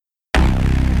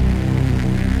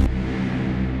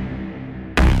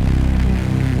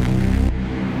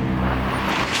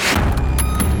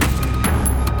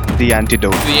The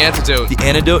antidote. The antidote. The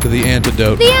antidote. The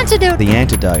antidote. The antidote. The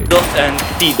antidote. The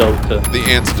antidote. The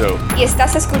antidote. Y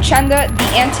estás escuchando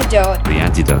The Antidote. The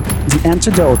antidote. The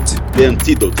antidote. The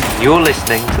antidote. You're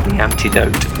listening to The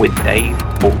Antidote with Dave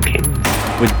Hawkins.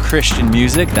 With Christian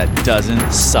music that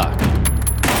doesn't suck.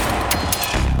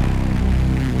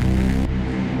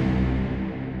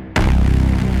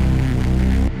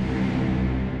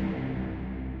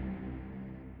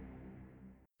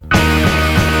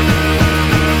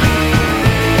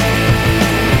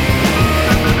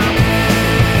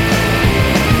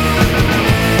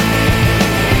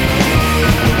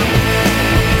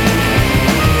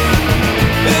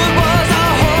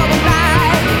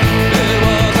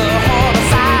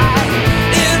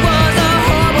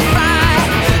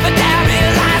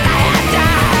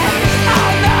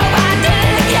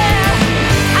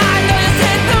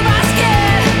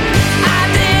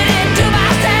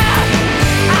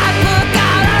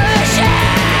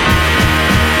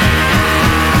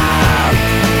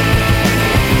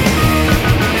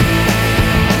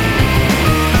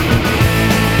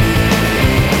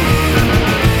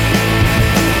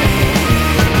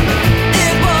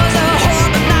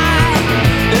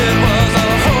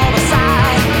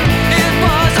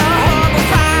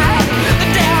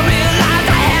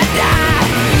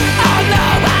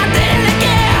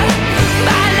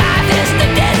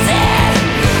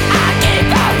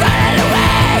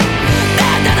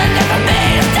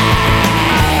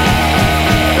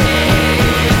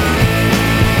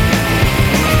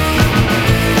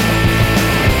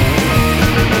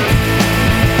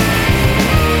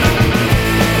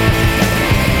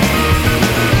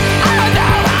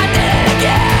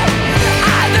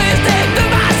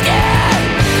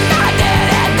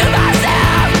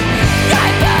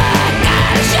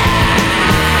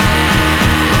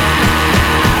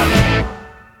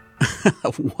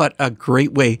 What a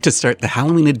great way to start the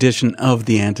Halloween edition of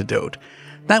The Antidote.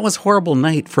 That was Horrible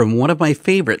Night from one of my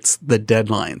favorites, The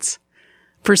Deadlines.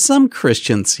 For some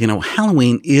Christians,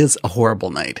 Halloween is a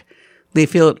horrible night. They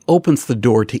feel it opens the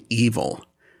door to evil.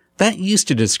 That used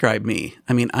to describe me.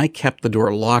 I kept the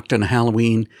door locked on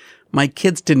Halloween. My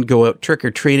kids didn't go out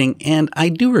trick-or-treating, and I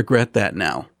do regret that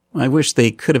now. I wish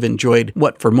they could have enjoyed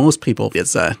what for most people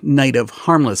is a night of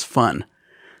harmless fun.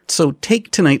 So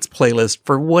take tonight's playlist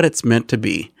for what it's meant to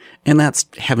be, and that's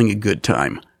having a good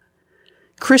time.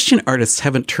 Christian artists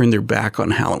haven't turned their back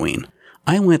on Halloween.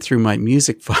 I went through my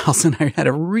music files and I had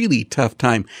a really tough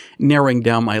time narrowing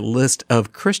down my list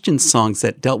of Christian songs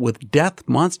that dealt with death,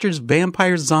 monsters,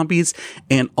 vampires, zombies,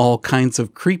 and all kinds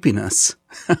of creepiness.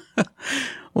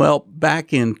 Well,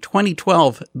 back in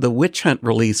 2012, the Witch Hunt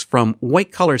release from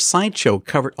White Collar Sideshow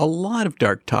covered a lot of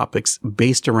dark topics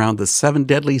based around the 7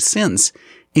 deadly sins,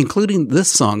 including this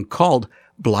song called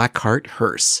Black Heart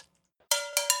Hearse.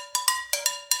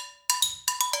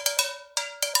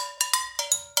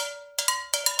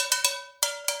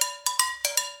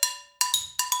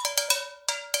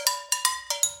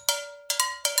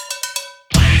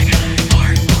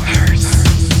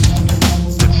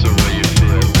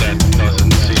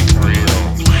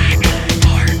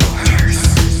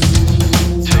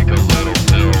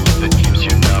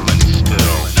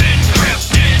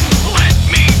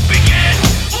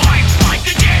 Life like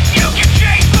the dead, you can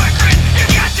chase, but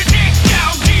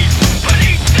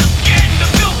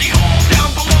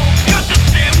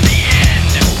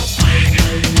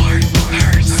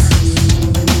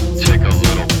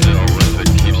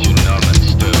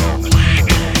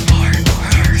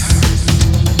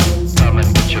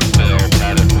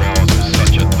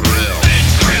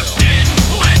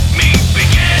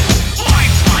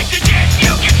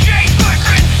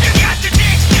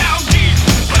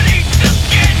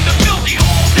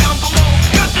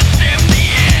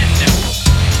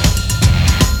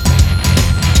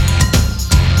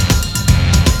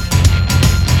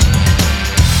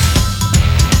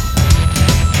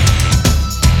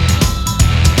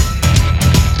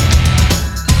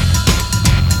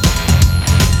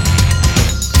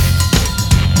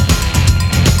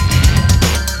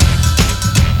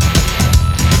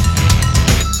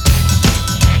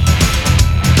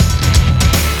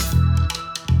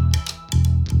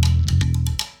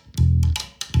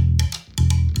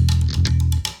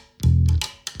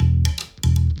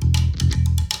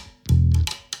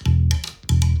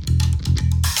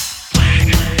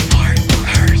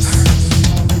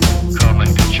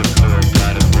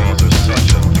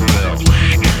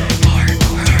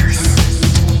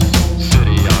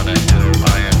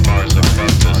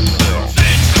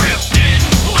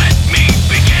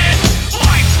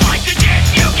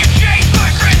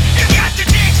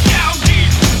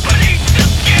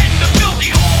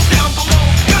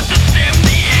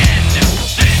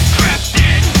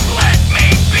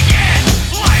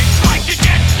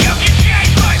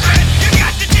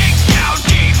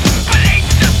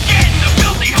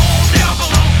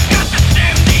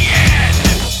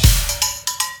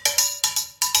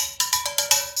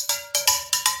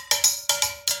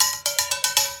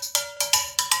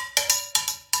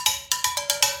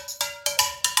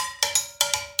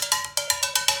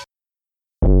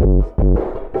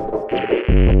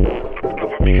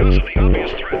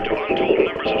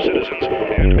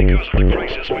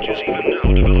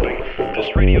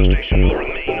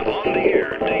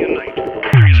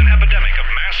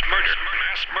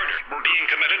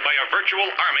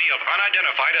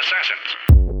assassins.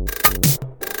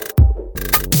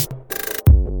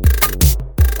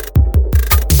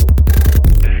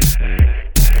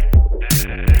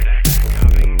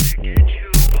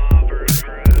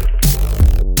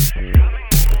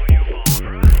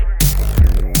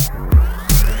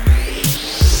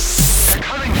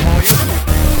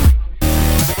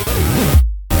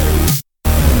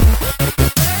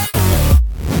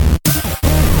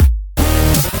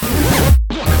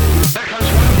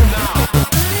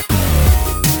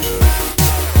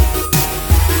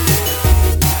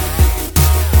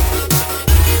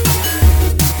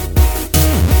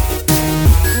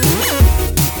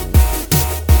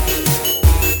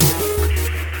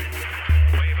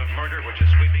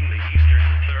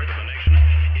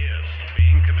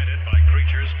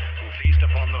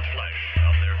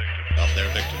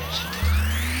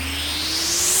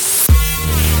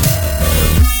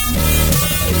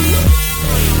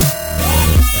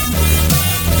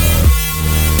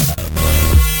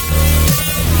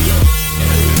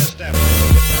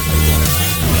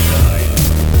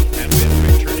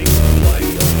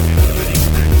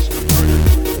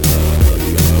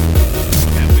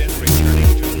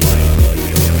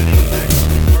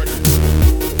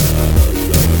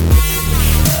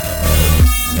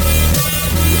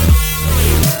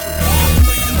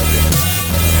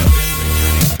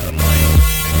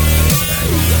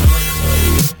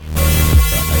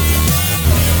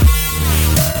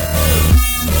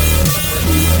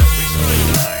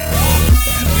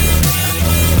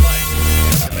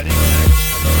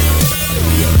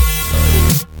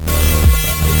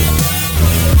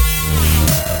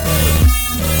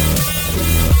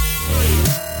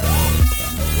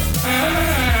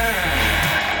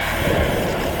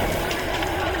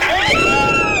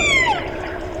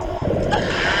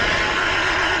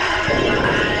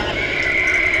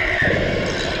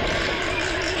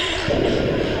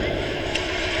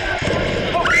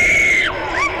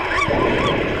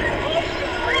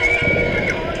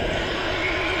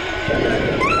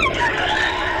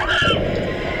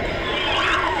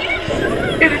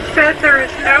 It is said there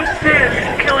is no sin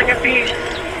in killing a beast,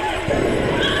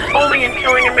 only in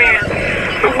killing a man.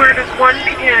 But where does one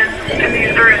begin and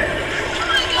the other end?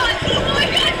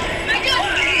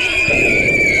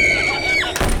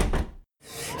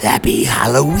 Happy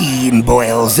Halloween,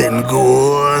 boils and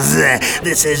ghouls.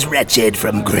 This is Wretched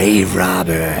from Grave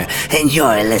Robber, and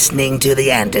you're listening to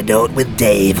The Antidote with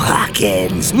Dave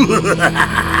Hawkins.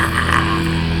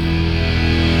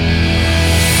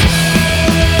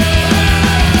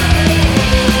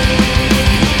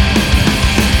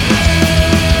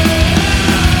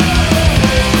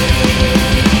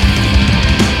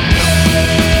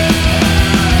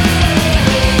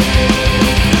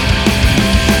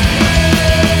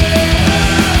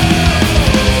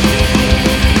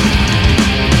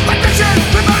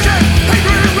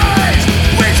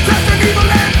 Witchcraft and evil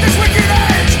and this wicked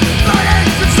age,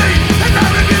 lions and sleep and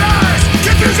now in your eyes.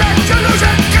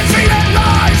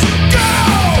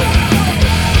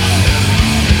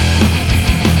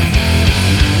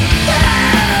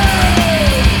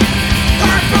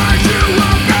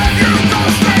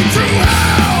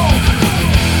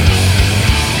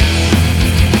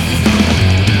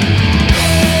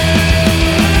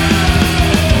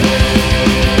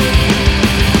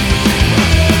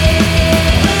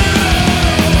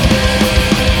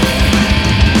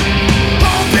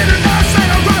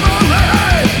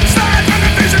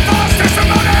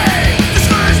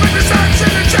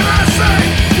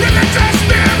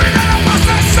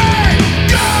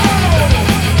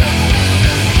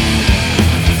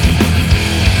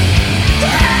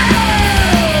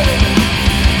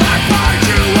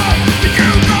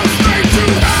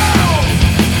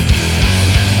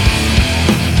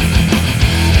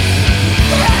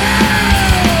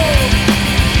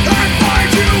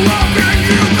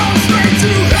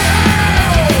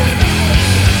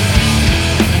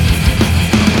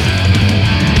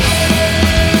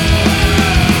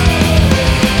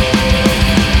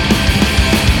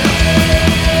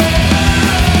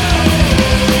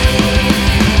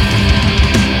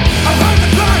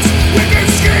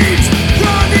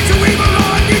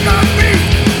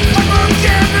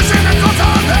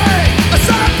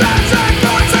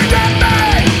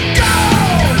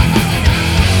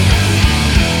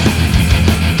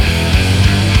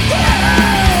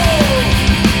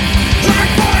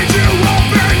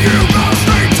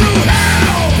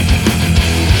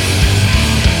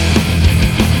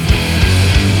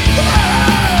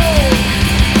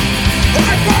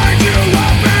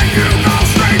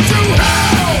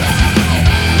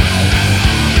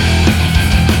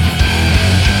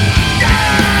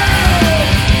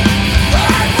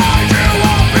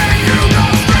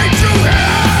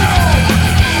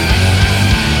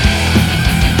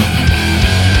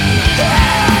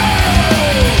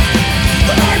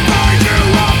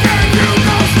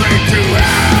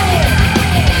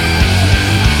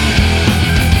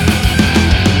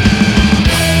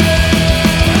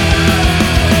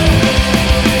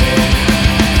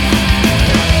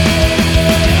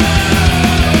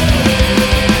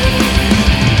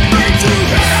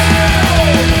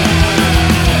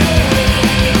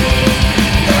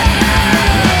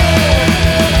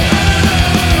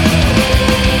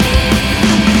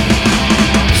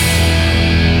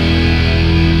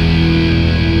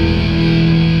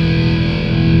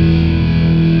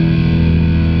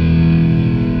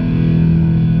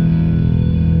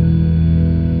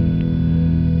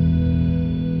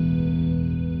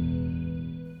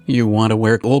 you want to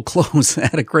wear old clothes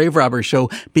at a grave robber show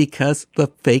because the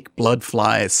fake blood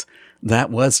flies.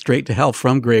 That was Straight to Hell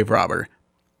from Grave Robber.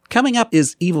 Coming up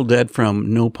is Evil Dead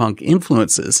from No Punk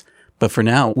Influences, but for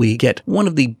now we get one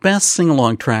of the best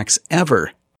sing-along tracks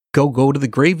ever, Go to the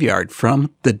Graveyard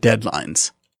from The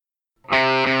Deadlines.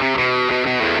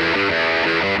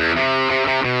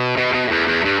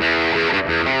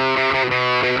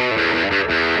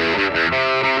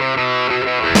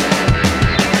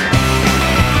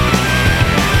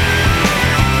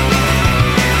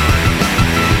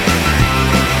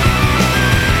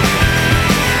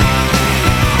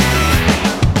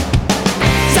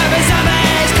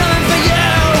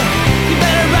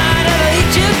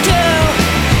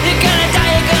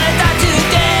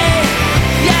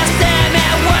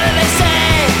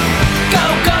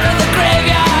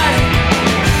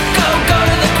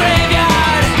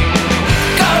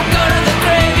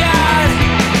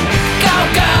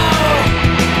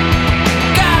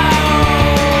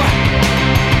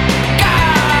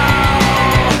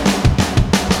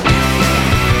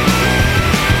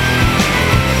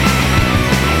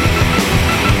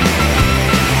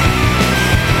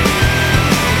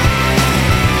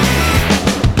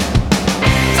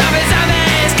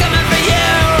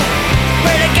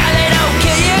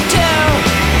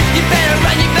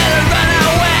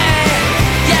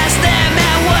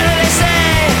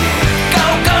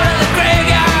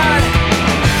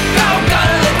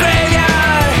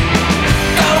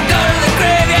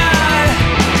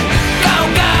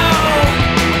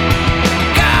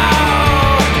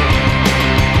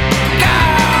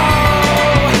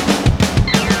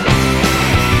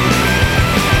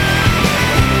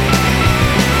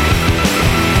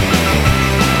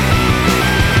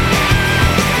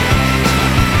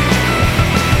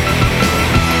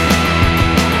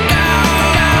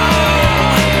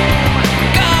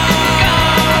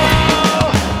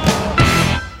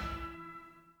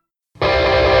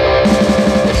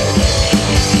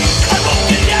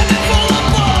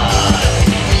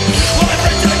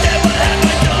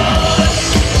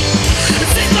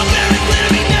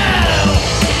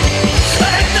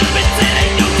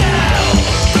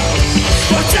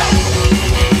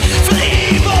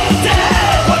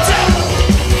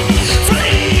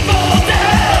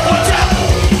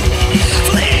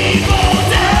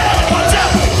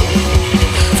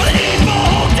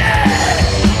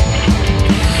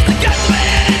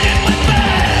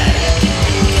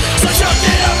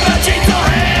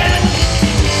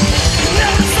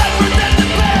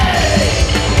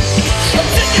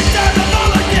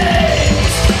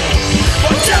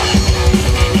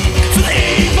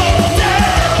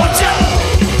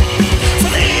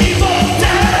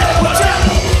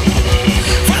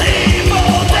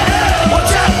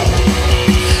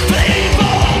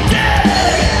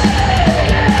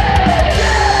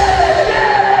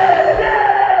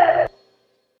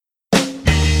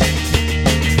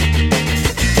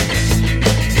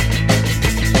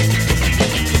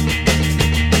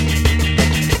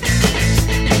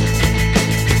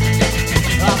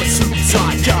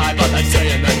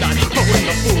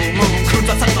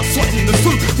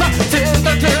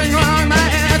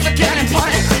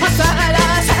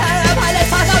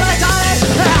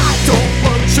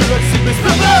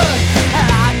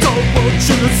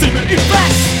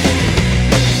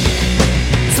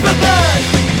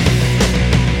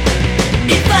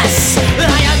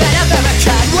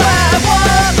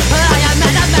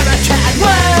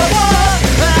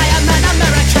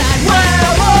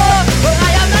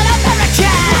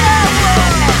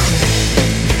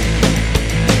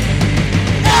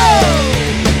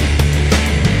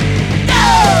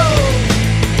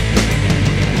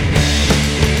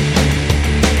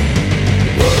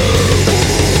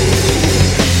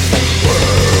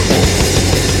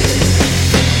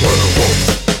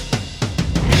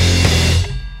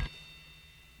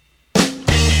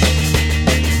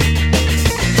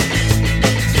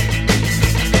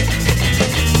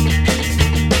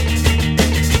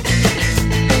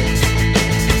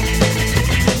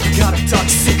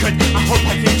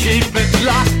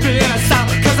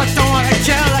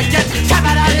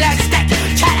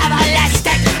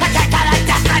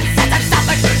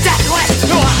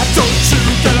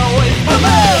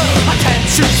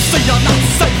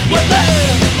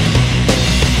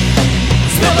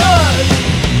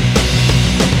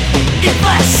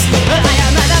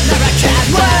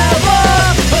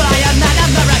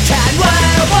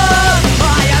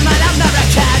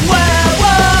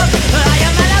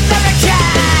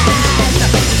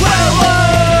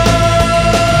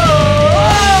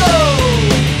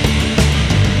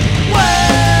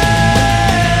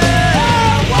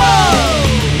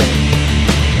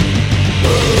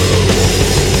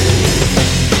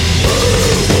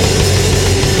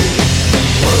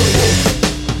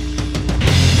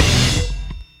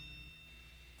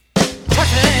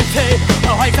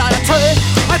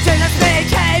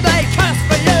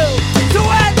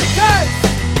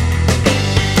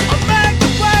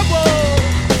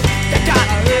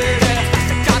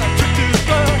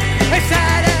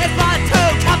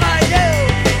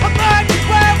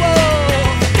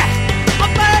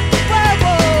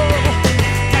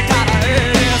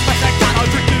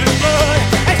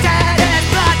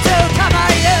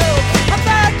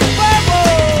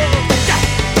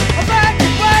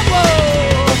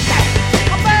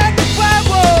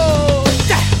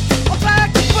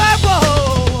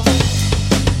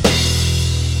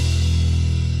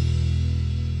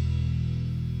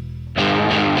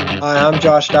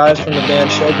 Josh Dives from the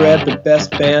band Showbread, the best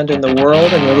band in the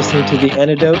world, and you're listening to The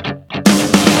Antidote.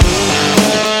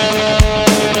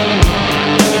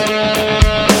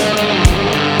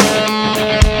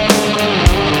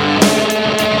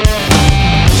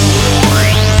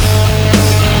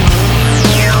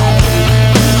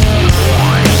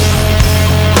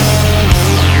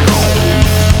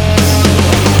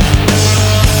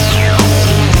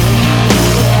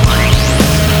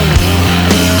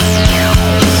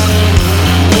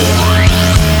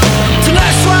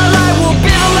 Tonight's twilight will be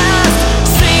the last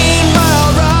seen by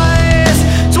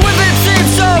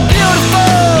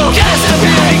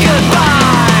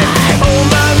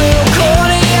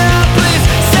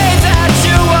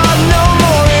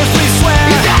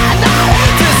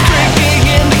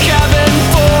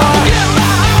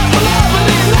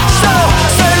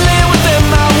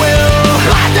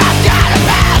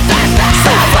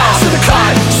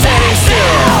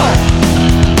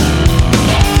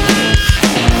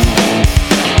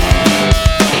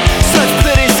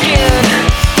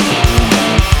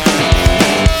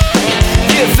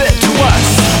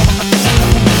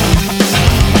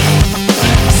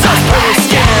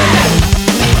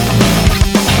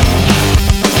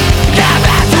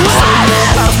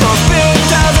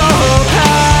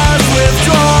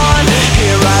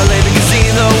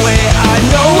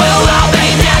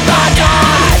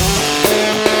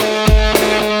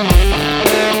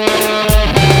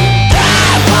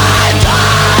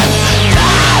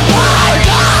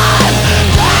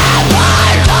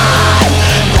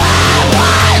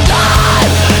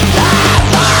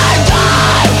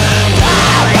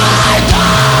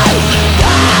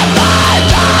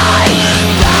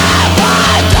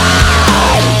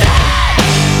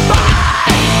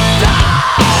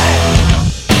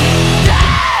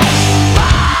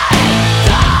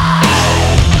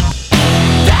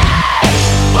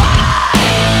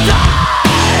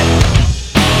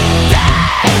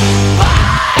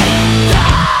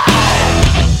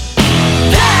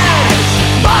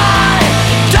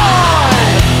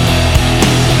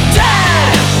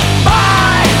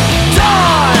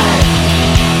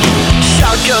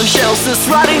This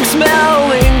rotting smell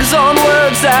lingers on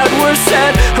words that were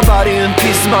said. Her body in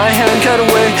pieces, my hand cut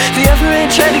away. The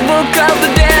ever-enchanting book of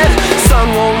the dead.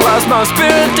 Sun won't rise, my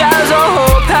spirit dies. All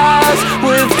hope has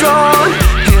withdrawn.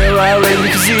 Here I lay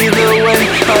because either way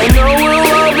I know we'll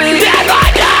all be dead by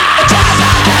now.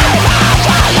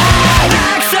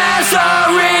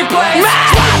 Accessory place.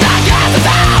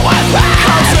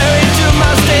 Contrary to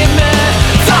my statement,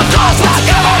 the cause was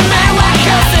government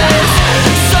witnesses.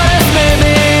 So this made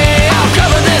me. I'll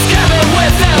cover this cabin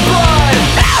with their blood.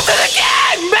 Out to the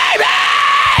king, baby.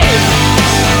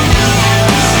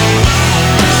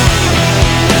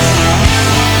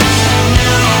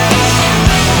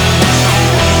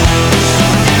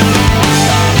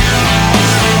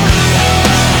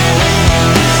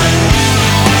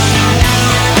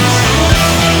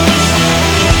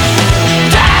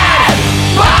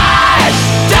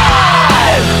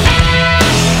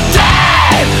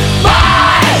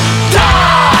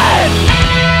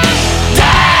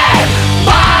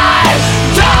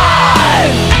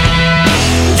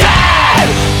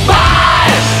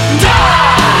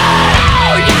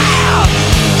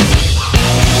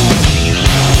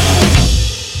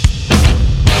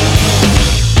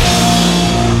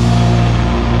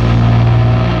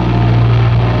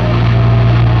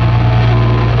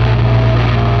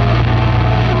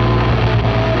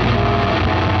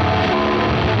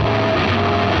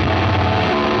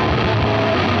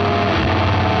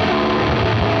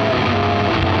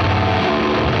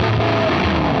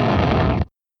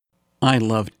 I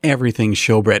loved everything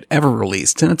Showbread ever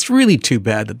released, and it's really too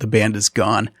bad that the band is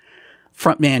gone.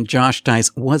 Frontman Josh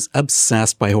Dice was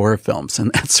obsessed by horror films, and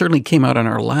that certainly came out on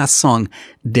our last song,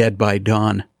 Dead by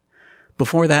Dawn.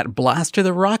 Before that, Blaster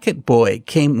the Rocket Boy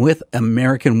came with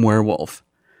American Werewolf.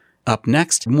 Up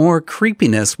next, more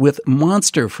creepiness with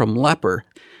Monster from Leper,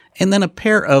 and then a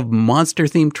pair of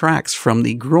monster-themed tracks from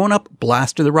the grown-up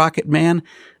Blaster the Rocket Man,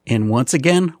 and once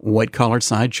again, White Collar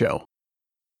Sideshow.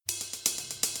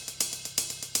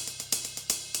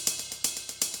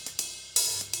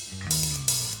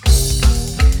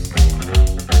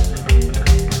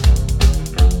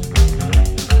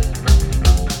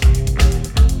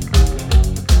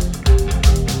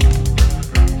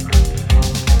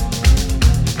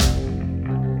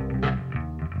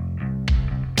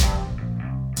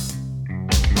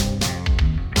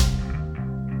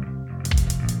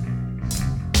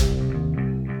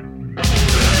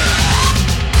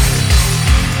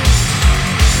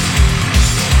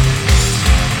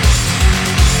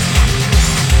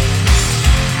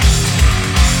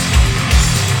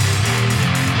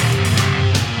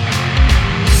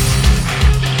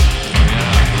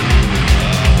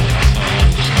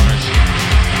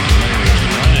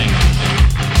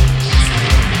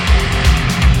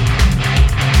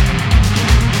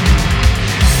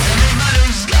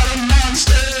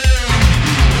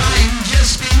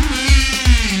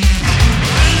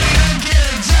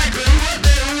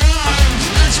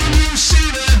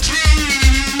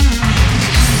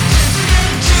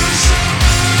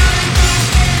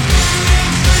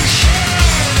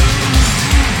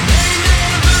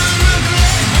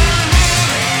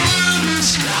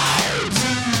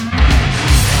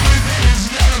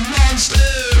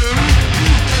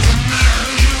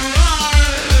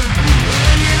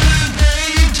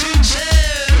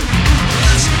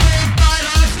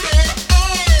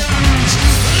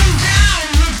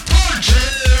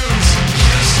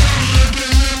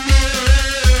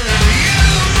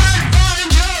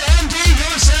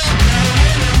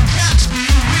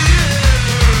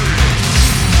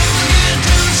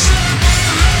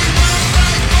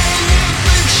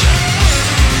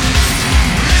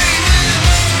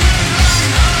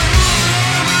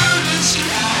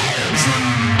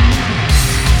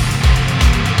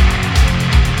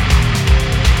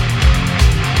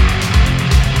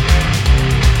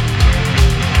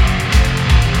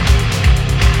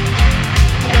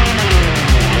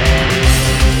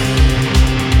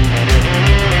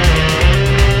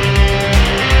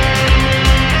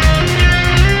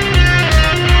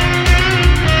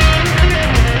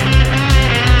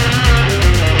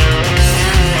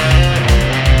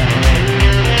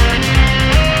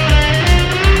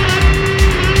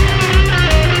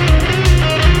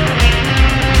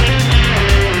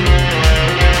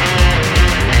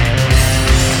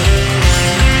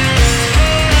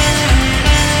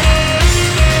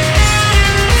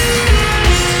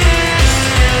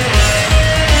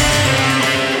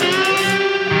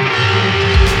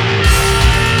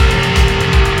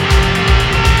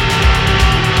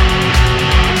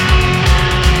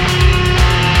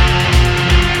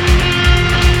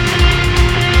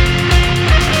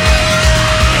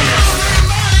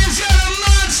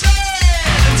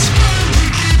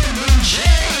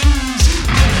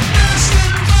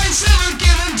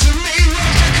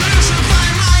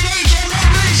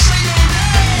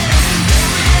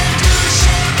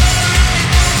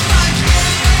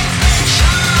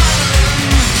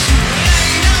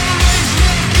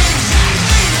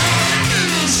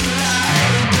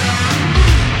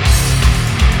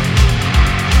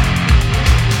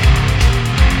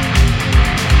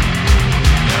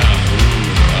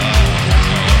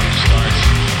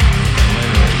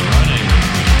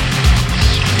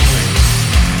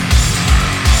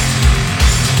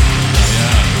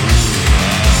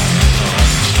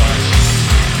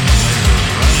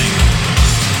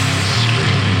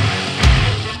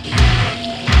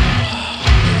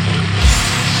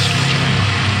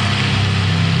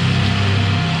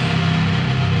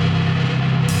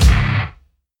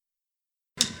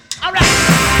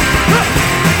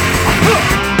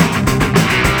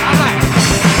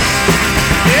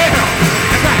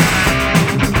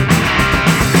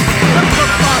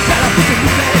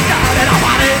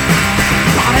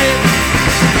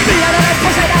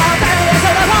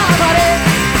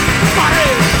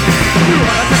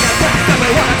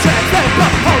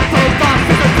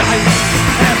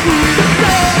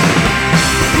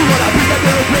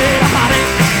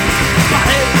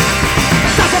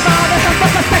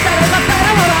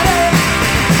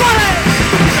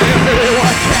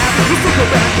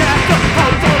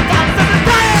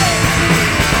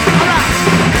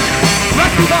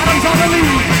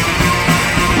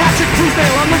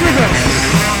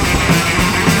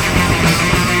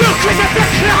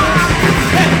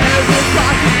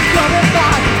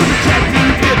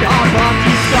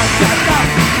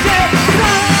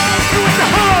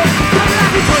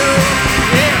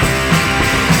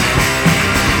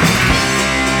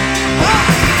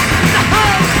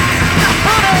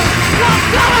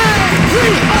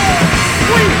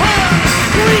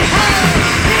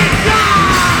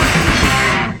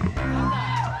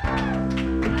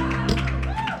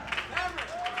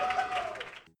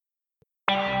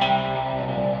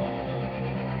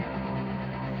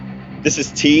 This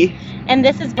is T. And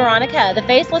this is Veronica, the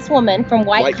faceless woman from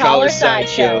White Collar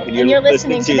Sideshow. And you're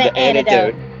listening to The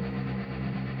Antidote.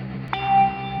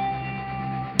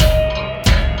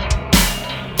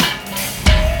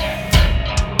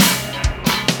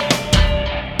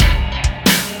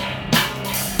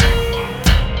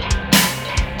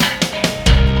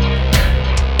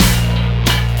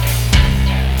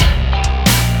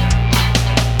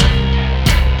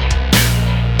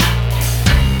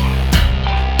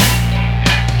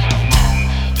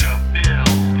 Monster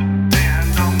build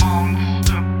and a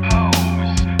monster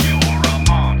pose. You're a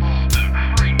monster.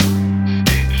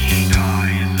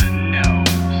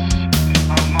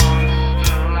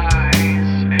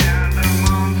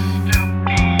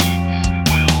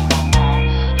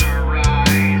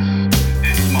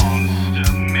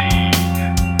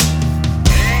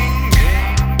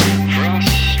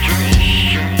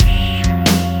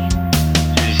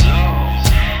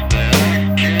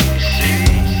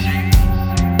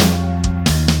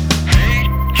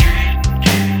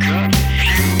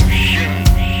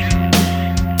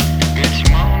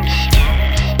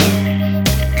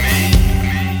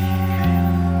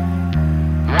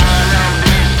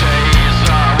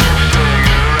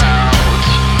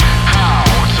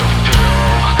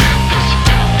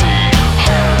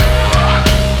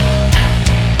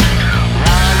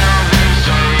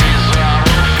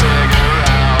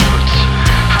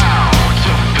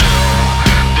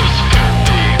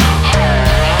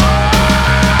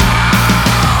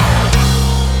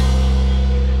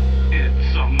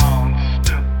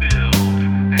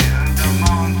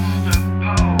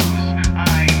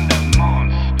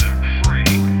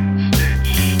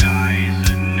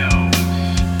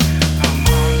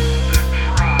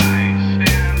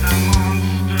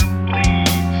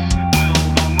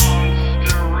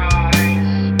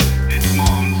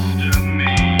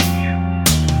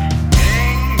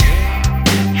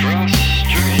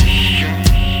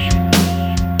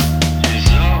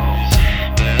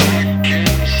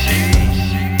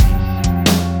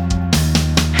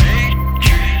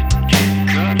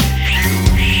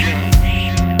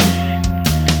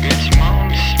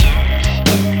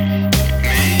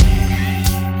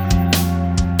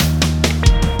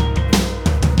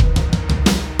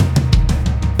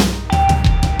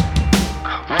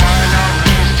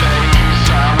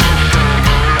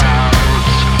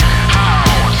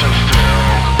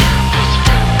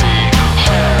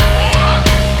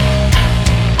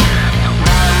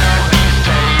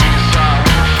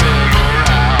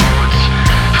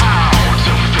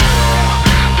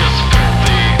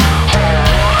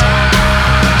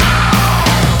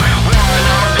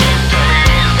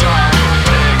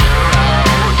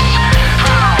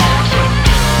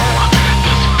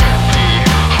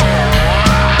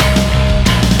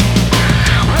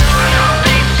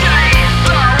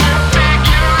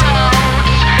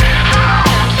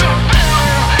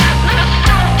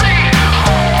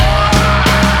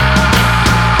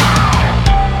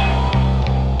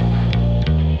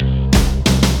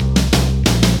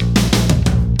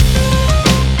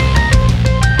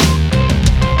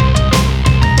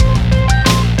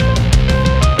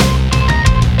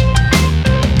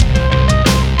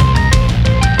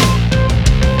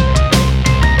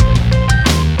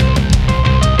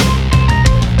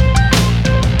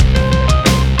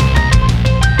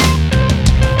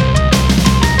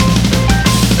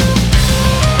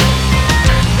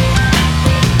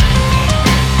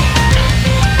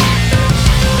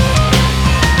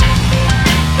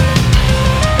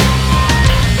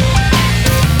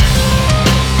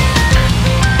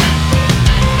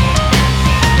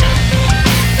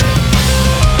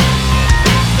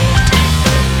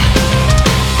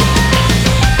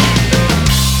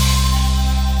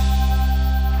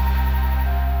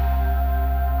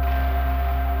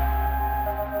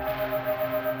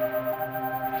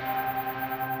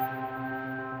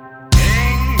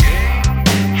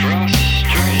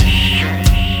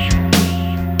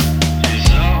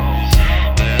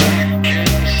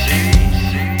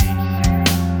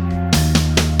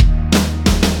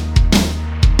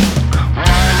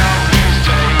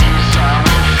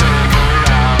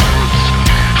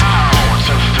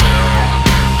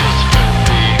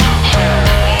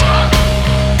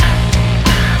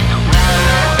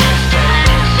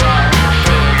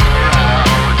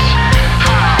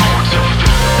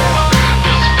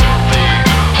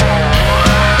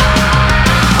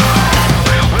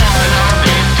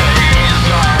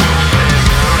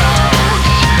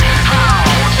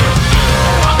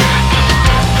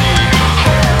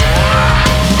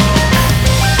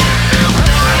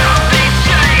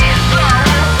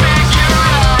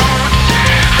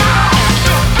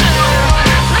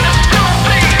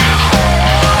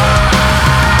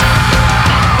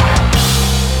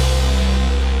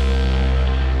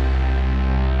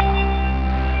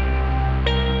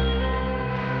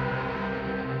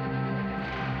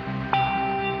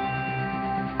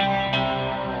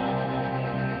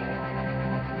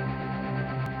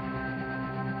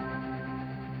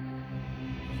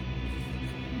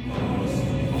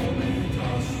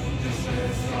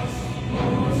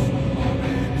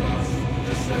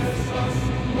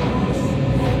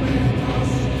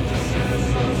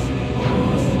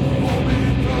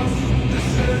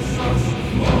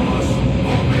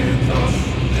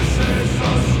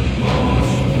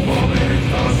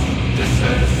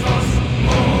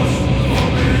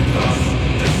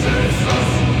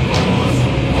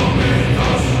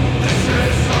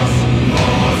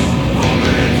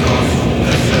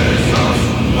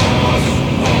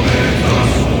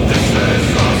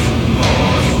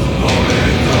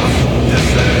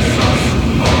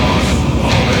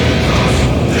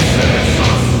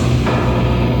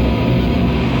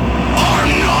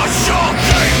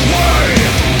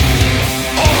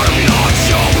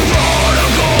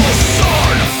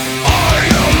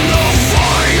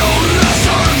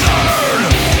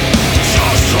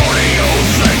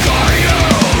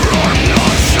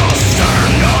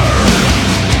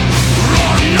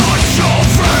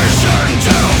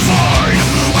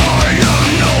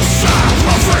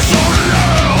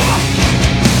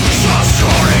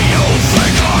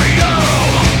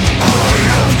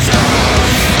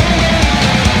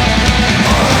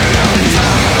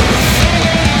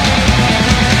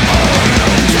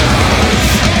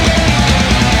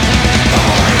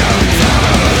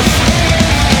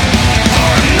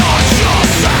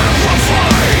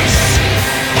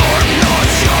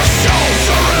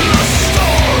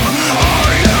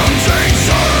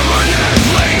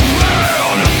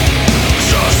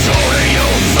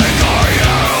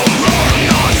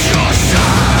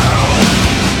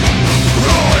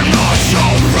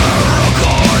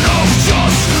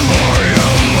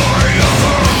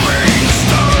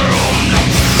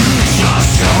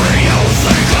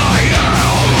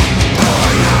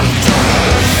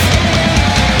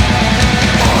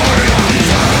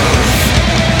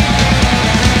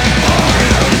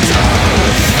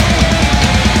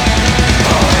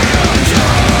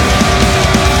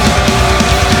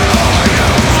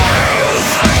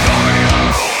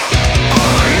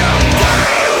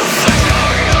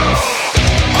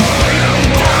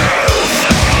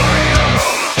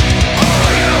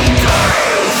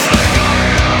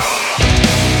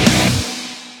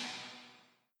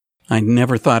 I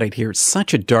never thought I'd hear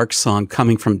such a dark song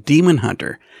coming from Demon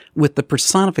Hunter, with the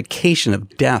personification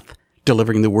of death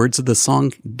delivering the words of the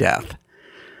song, Death.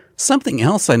 Something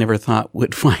else I never thought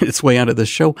would find its way onto the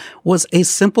show was a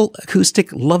simple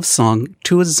acoustic love song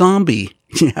to a zombie.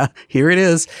 Yeah, here it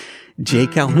is. Jay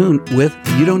Calhoun with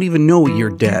You Don't Even Know You're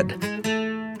Dead.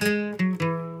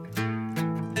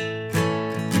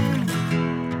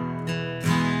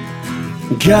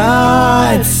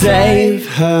 God save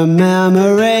her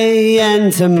memory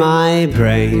into my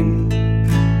brain.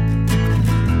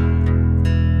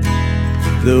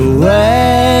 The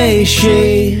way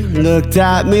she looked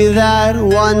at me that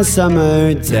one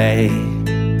summer day.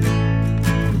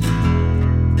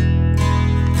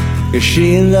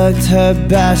 She looked her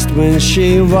best when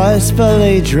she was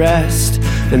fully dressed,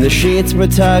 and the sheets were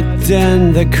tucked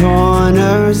in the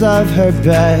corners of her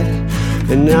bed.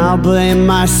 And I'll blame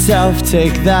myself,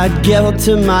 take that guilt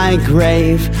to my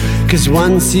grave. 'Cause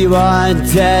once you are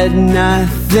dead,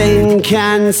 nothing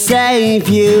can save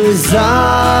you.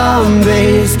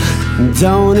 Zombies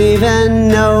don't even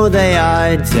know they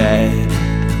are dead.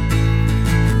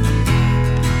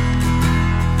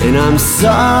 And I'm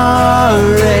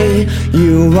sorry,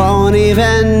 you won't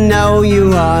even know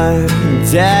you are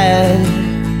dead.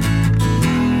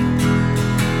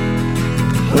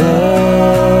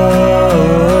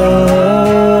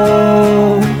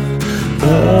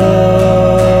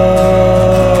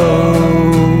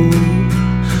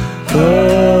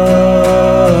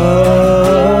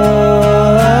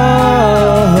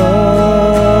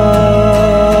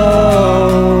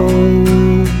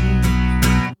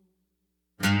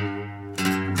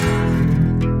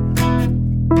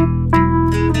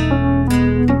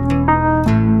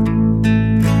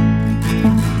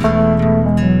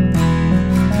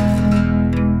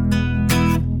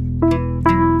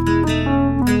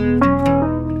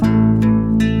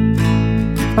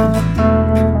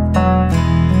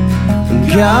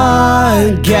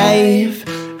 God gave,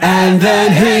 and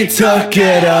then He took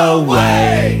it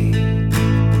away.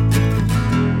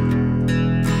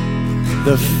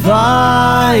 The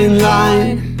fine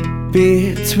line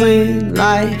between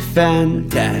life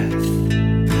and death.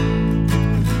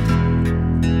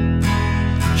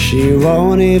 She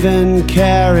won't even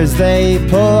care as they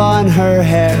pull on her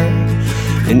hair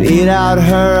and eat out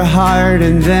her heart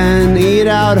and then eat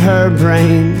out her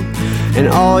brain. And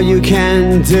all you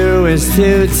can do is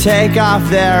to take off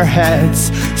their heads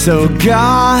So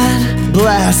God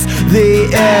bless the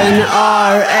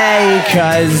NRA,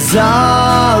 'cause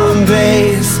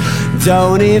zombies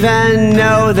don't even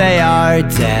know they are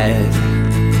dead.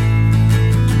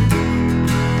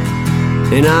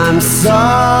 And I'm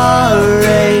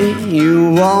sorry,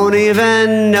 you won't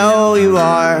even know you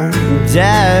are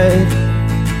dead.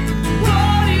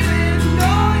 Won't even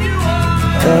know you are.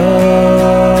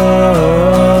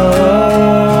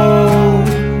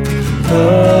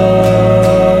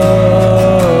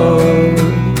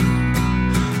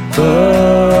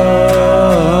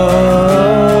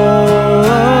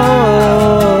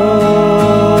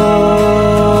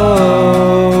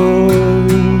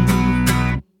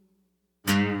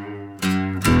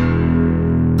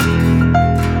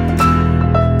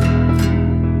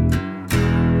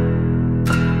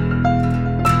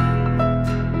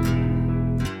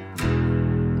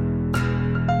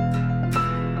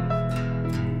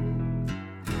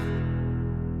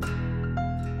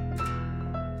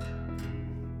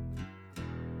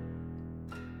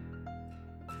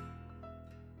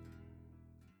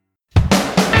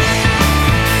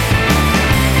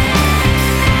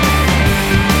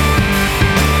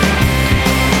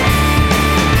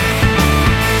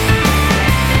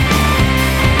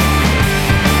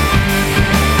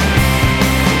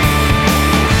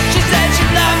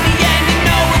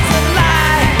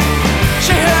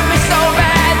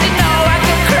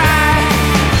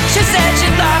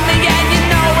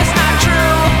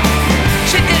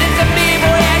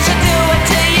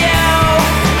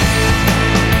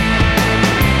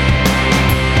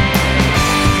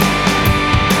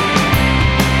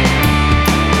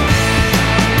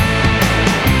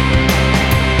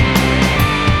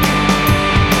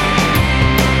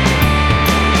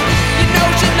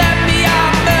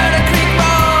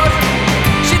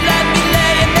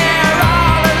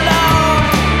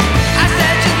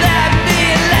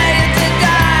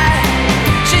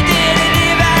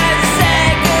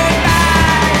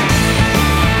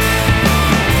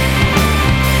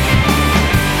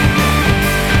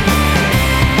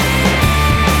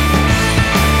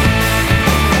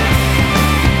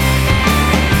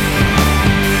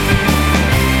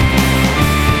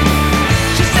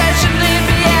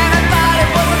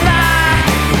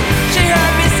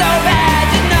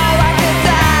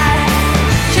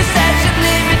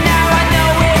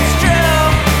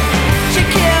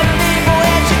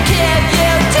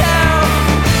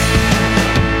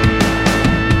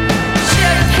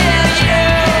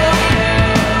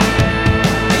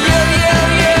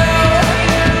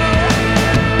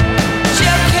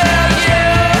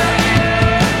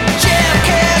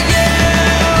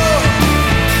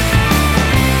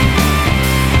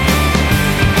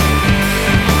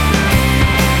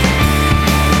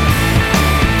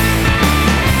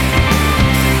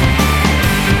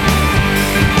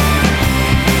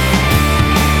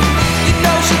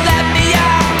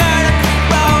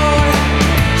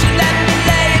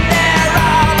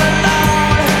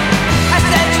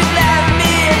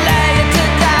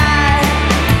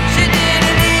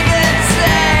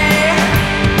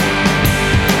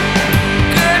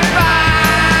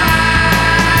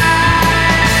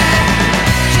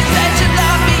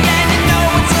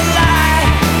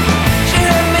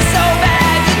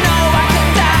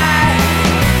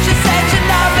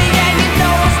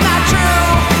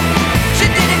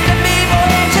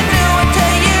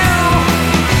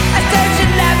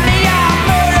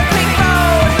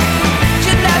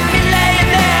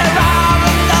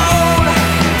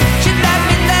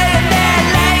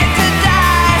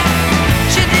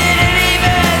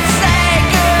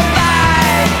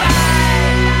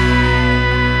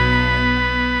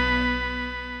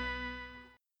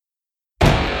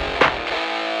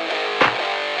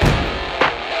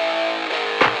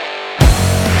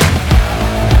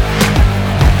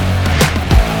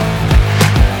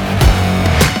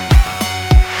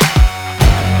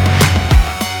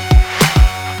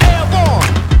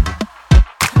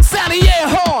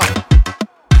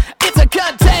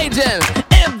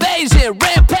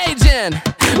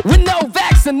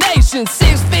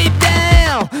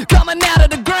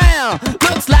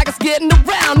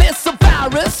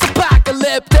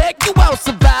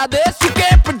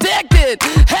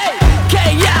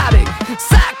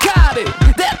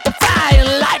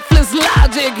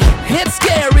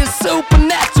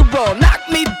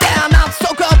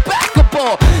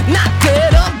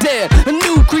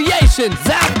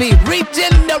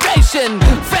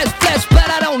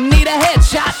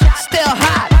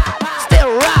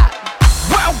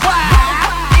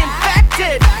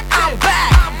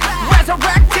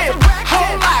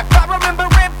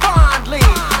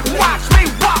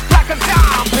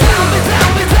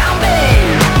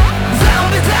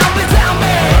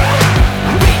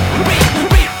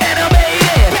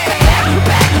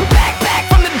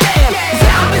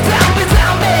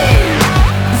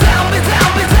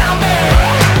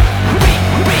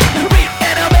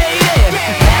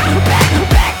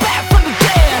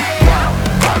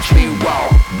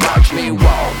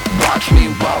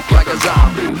 walk like a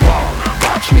zombie. Walk,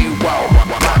 watch me walk,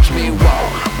 watch me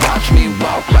walk, watch me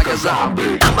walk like a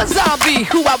zombie. I'm a zombie,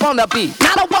 who I wanna be.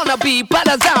 Not a wannabe, but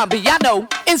a zombie. I know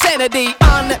insanity,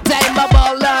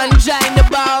 untamable,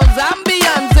 unchangeable.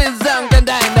 Zombians is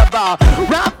uncontainable.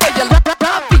 Run for your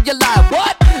life.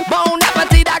 What? Bone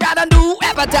appetite, I got a new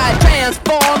appetite.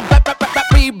 Transform,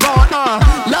 reborn.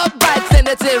 Love bites in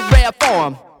its rare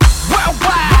form.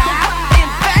 Worldwide,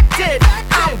 infected.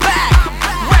 I'm back,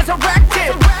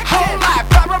 resurrected. Whole life,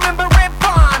 I remember it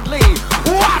fondly.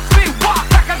 Watch me walk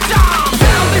like a zombie.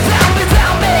 Zombie, zombie,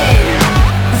 zombie.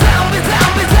 Zombie,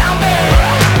 zombie, zombie.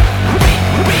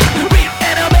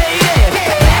 Animated.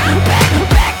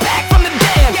 Back from the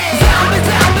dead. Zombie,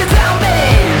 zombie, zombie.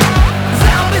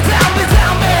 Zombie, zombie,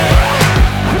 zombie.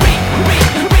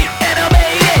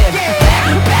 Animated.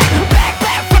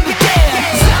 Back from the dead.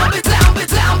 Zombie, zombie,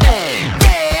 zombie.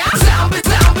 Yeah. Zombie,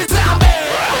 zombie, zombie.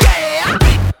 Yeah.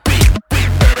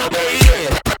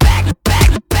 Animated.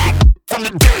 Back from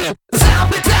the dead.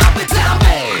 Zombie, zombie,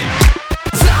 zombie.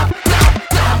 Zombie, zombie,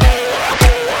 zombie.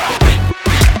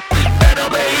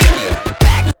 Animated.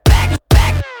 Back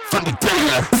from the dead.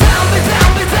 Zombie,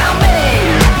 zombie, zombie.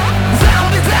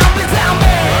 Zombie, zombie,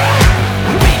 zombie.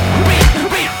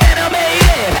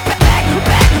 Animated.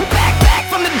 Back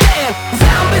from the dead.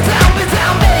 Zombie, zombie,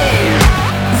 zombie.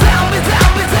 Zombie,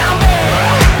 zombie, zombie.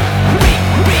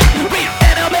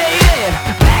 Animated.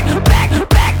 Back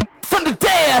from the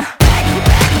dead. Back from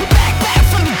the dead. Back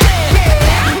from the dead.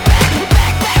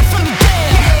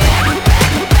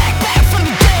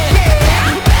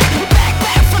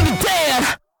 Back from the dead.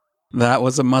 That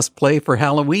was a must-play for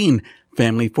Halloween,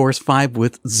 Family Force 5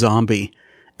 with Zombie.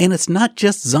 And it's not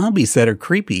just zombies that are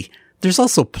creepy. There's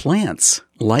also plants,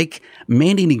 like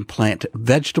man-eating plant,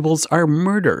 Vegetables Are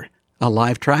Murder, a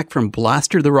live track from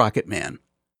Blaster the Rocket Man.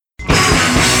 Alright,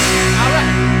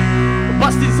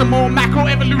 busting some more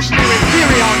macroevolutionary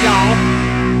theory on y'all.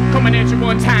 Coming at you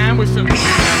one time with some...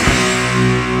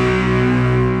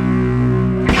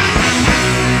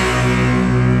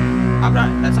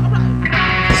 Alright, that's alright.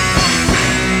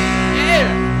 Yeah,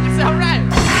 it's alright.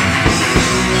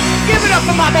 Give it up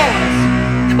for my boys.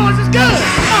 You boys is good.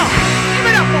 Come on, give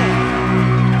it up for them.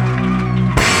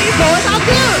 These boys are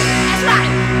good. That's right.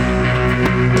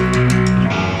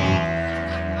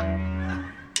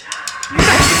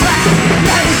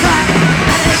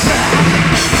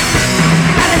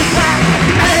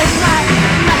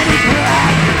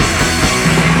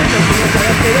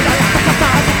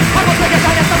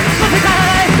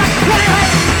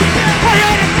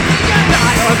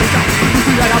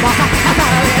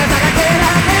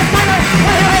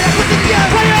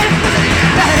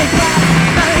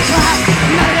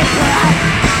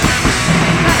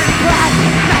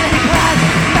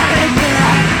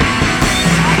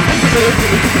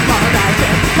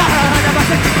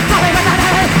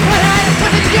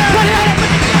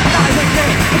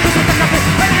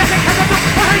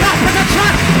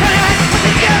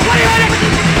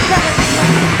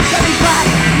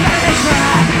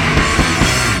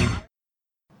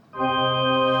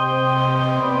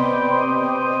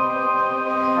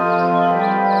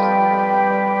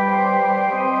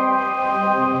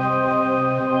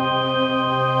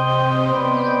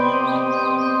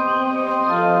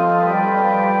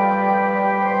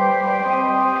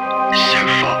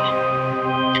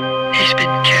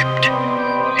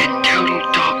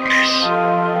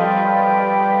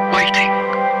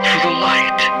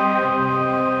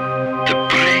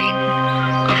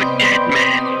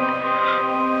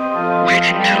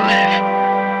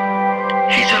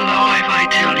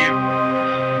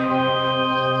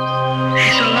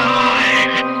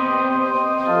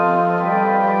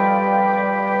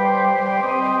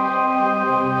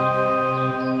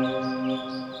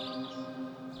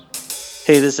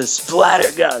 Hey, this is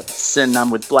Splattergun, and I'm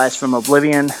with Blast from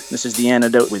Oblivion. This is The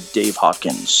Antidote with Dave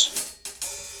Hawkins.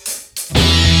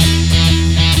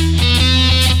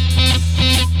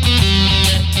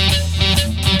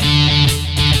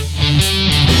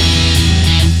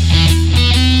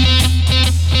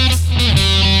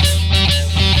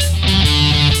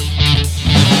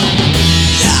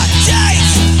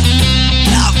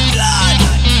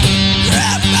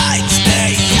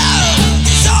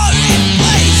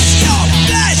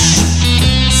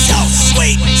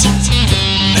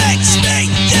 Makes me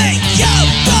think you're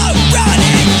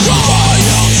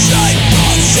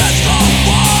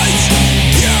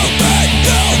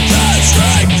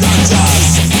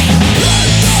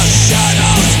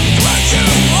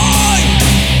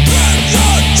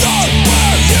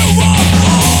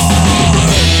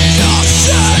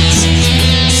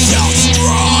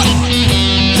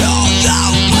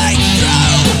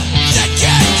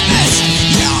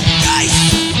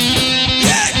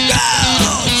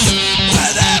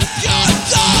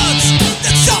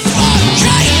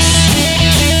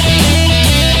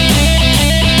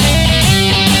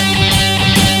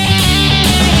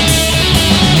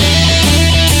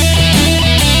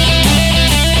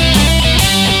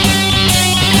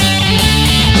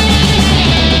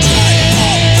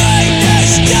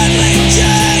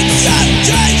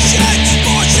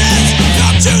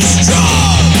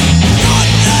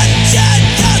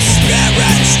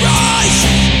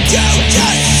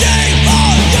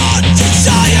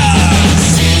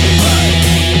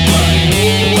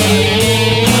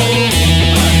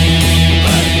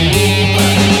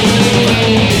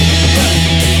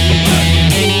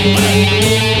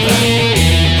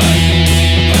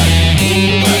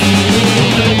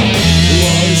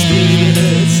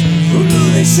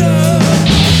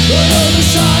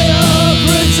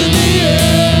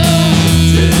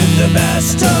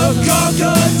to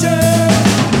conquer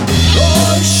death.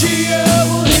 All she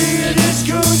ever heard is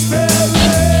gooseberries.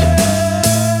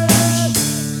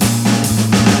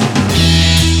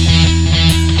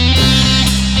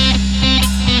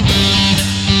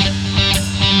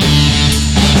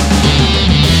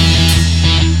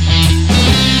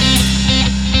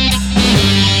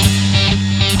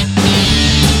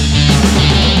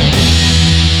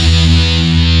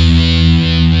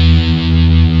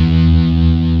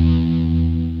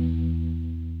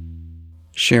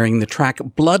 Sharing the track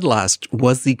Bloodlust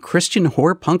was the Christian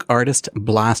horror punk artist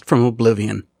Blast from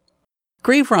Oblivion.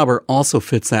 Grave Robber also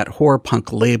fits that horror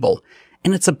punk label,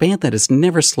 and it's a band that has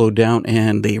never slowed down,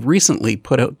 and they recently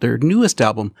put out their newest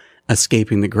album,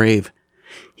 Escaping the Grave.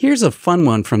 Here's a fun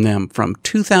one from them from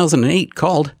 2008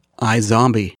 called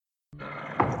iZombie.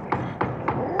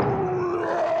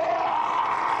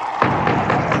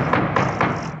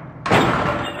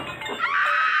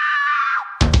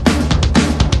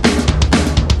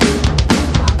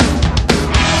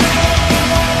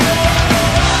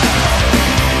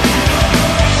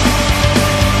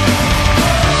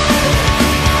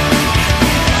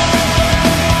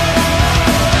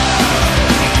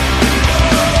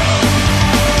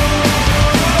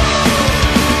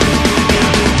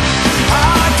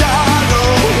 I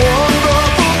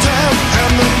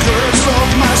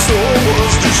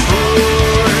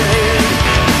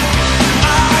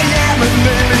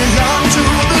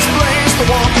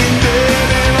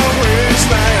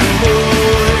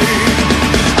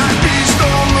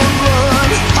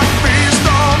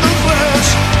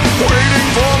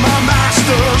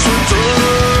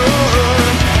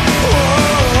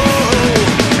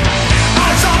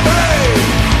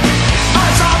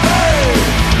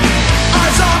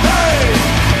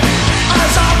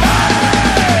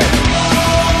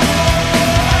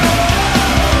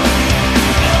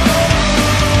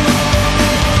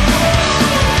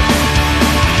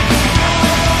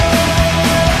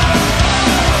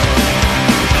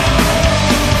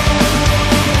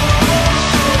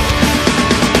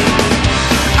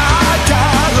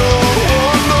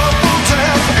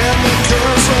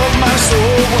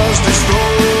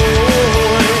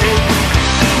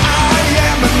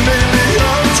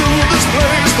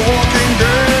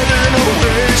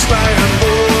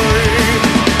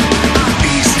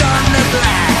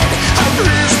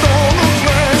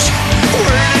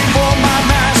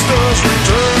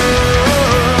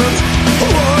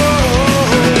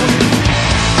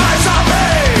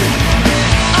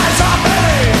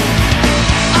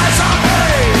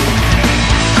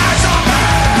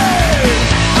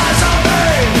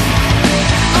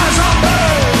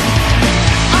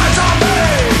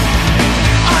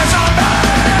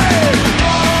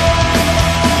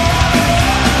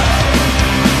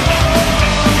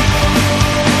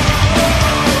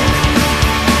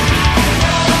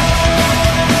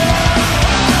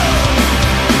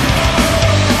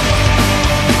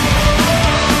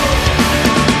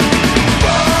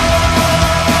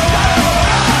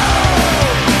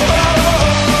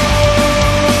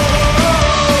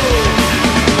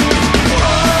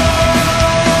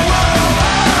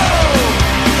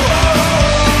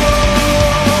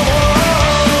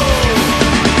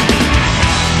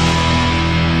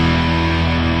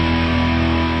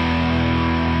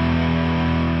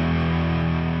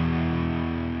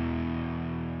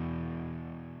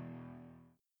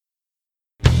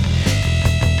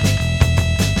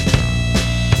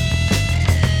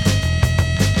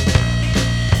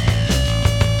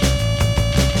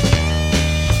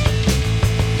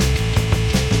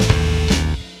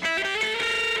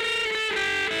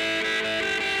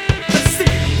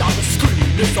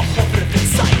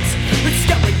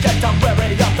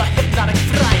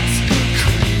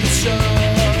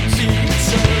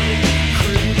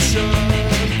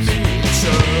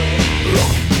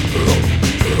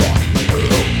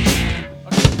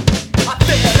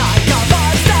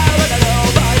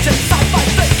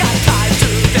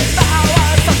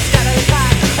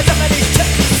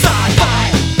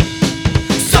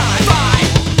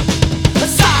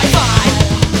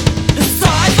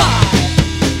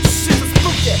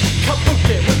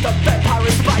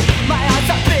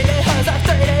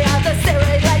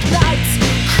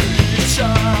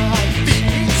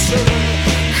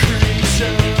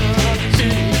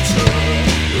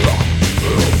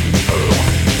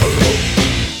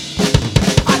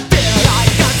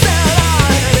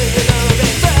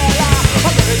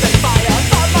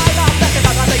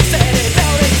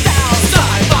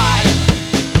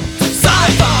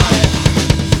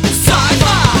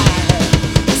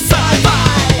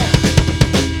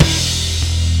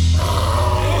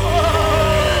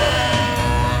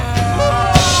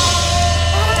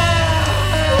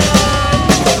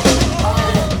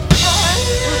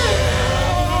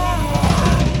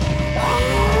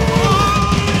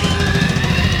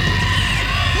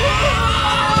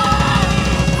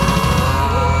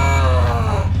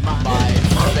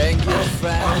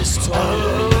was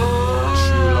told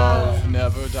true love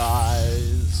never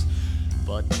dies,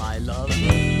 but my love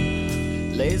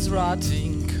lays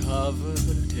rotting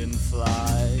covered in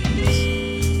flies.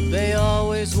 They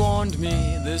always warned me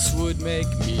this would make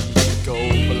me go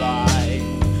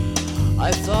blind.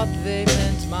 I thought they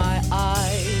meant my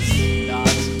eyes,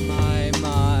 not my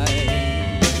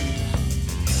mind.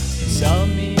 Tell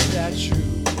me that you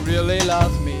really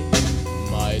love me,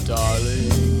 my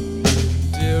darling,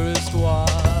 dearest one.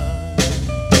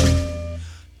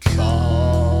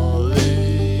 Calling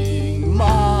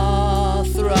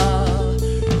Mothra,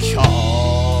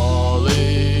 calling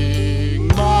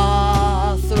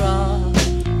Mothra,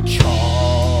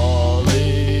 calling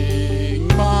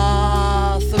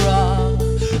Mothra,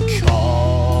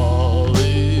 calling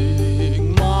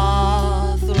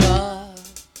Mothra.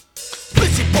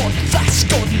 Busy born, flash,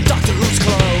 golden Doctor Who's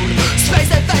clone.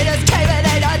 Space invaders came and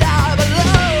they are now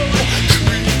alone.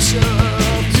 Creature,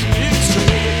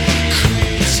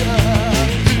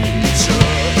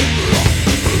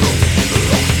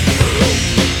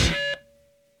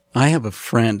 I have a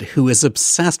friend who is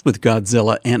obsessed with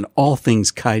Godzilla and all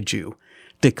things kaiju.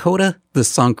 Dakota, the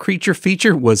song Creature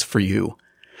Feature was for you.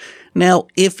 Now,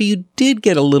 if you did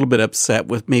get a little bit upset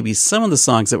with maybe some of the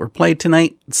songs that were played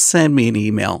tonight, send me an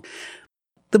email.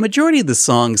 The majority of the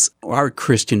songs are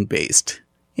Christian-based,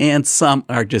 and some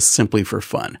are just simply for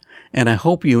fun, and I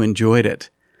hope you enjoyed it.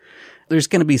 There's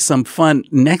going to be some fun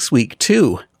next week,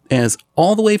 too, as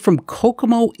all the way from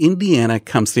Kokomo, Indiana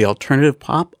comes the alternative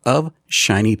pop of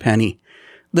Shiny Penny.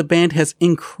 The band has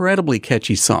incredibly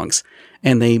catchy songs,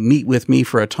 and they meet with me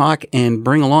for a talk and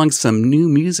bring along some new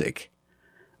music.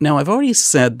 Now, I've already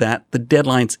said that The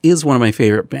Deadlines is one of my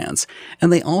favorite bands,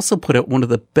 and they also put out one of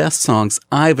the best songs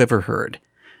I've ever heard.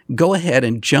 Go ahead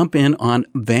and jump in on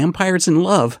Vampires in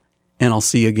Love, and I'll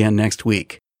see you again next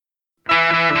week.